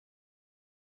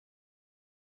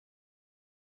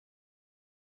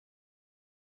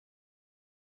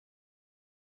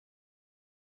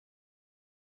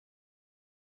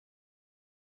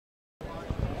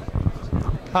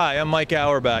Hi, I'm Mike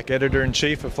Auerbach,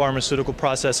 Editor-in-Chief of Pharmaceutical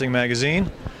Processing Magazine,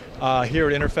 here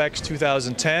at Interfex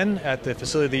 2010 at the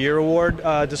Facility of the Year Award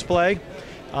display.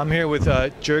 I'm here with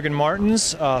Jürgen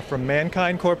Martens from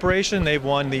MannKind Corporation. They've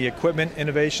won the Equipment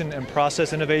Innovation and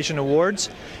Process Innovation Awards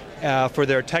for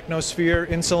their Technosphere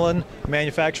insulin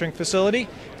manufacturing facility.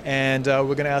 And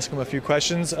we're going to ask them a few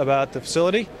questions about the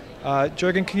facility.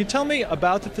 Jürgen, can you tell me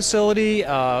about the facility,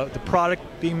 the product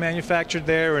being manufactured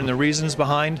there, and the reasons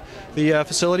behind the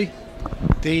facility?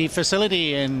 The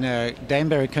facility in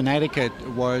Danbury, Connecticut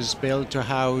was built to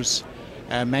house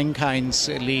MannKind's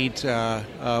lead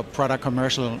product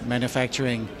commercial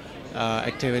manufacturing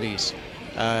activities.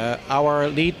 Our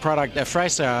lead product,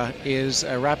 Afrezza, is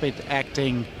a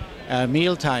rapid-acting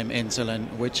mealtime insulin,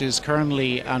 which is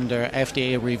currently under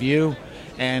FDA review,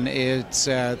 and it's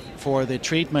for the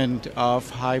treatment of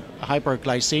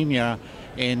hyperglycemia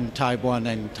in type 1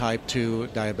 and type 2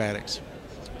 diabetics.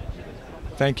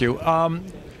 Thank you.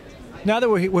 Now that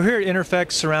we're here at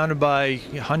Interfex, surrounded by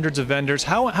hundreds of vendors,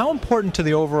 how important to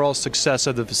the overall success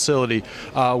of the facility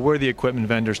were the equipment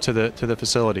vendors to the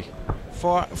facility?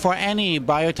 For any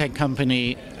biotech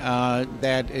company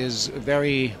that is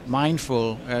very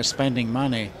mindful spending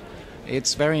money,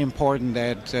 it's very important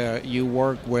that you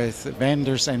work with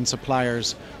vendors and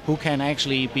suppliers who can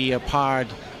actually be a part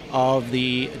of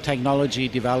the technology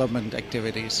development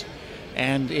activities.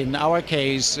 And in our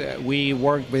case, we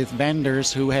worked with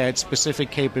vendors who had specific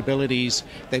capabilities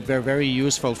that were very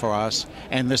useful for us,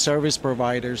 and the service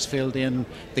providers filled in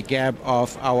the gap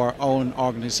of our own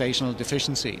organizational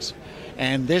deficiencies.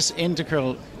 And this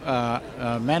integral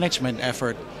management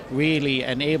effort really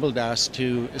enabled us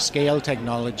to scale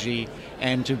technology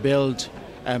and to build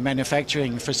a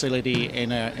manufacturing facility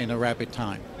in a rapid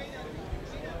time.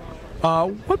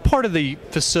 What part of the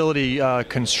facility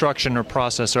construction or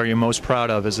process are you most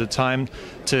proud of? Is it time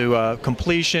to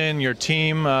completion, your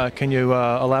team? Can you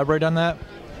elaborate on that?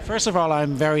 First of all,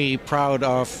 I'm very proud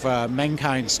of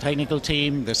MannKind's technical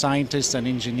team, the scientists and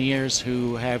engineers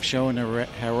who have shown a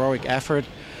heroic effort.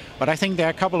 But I think there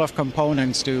are a couple of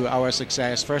components to our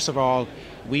success. First of all,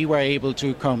 we were able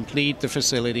to complete the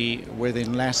facility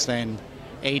within less than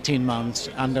 18 months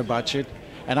under budget.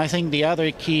 And I think the other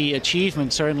key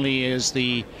achievement certainly is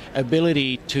the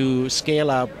ability to scale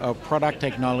up a product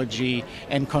technology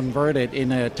and convert it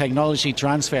in a technology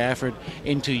transfer effort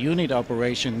into unit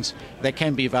operations that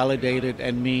can be validated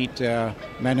and meet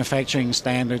manufacturing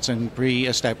standards and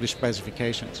pre-established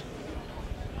specifications.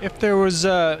 If there was,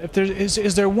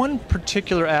 is there one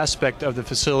particular aspect of the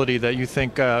facility that you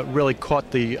think really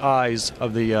caught the eyes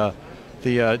of the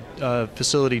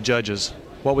facility judges?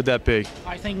 What would that be?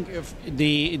 I think if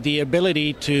the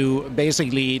ability to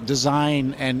basically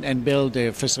design and build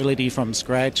a facility from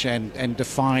scratch and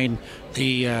define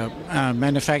the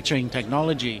manufacturing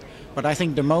technology. But I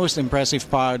think the most impressive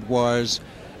part was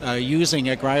using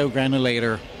a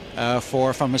cryogranulator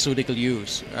for pharmaceutical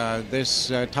use. This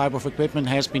type of equipment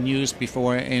has been used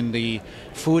before in the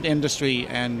food industry,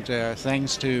 and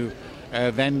thanks to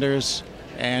vendors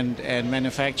and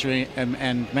manufacturing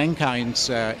and MannKind's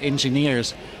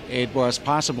engineers, it was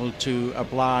possible to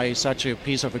apply such a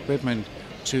piece of equipment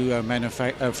to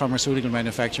a pharmaceutical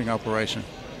manufacturing operation.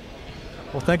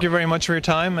 Well, thank you very much for your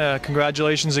time.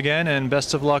 Congratulations again, and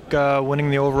best of luck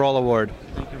winning the overall award.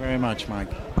 Thank you very much,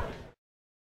 Mike.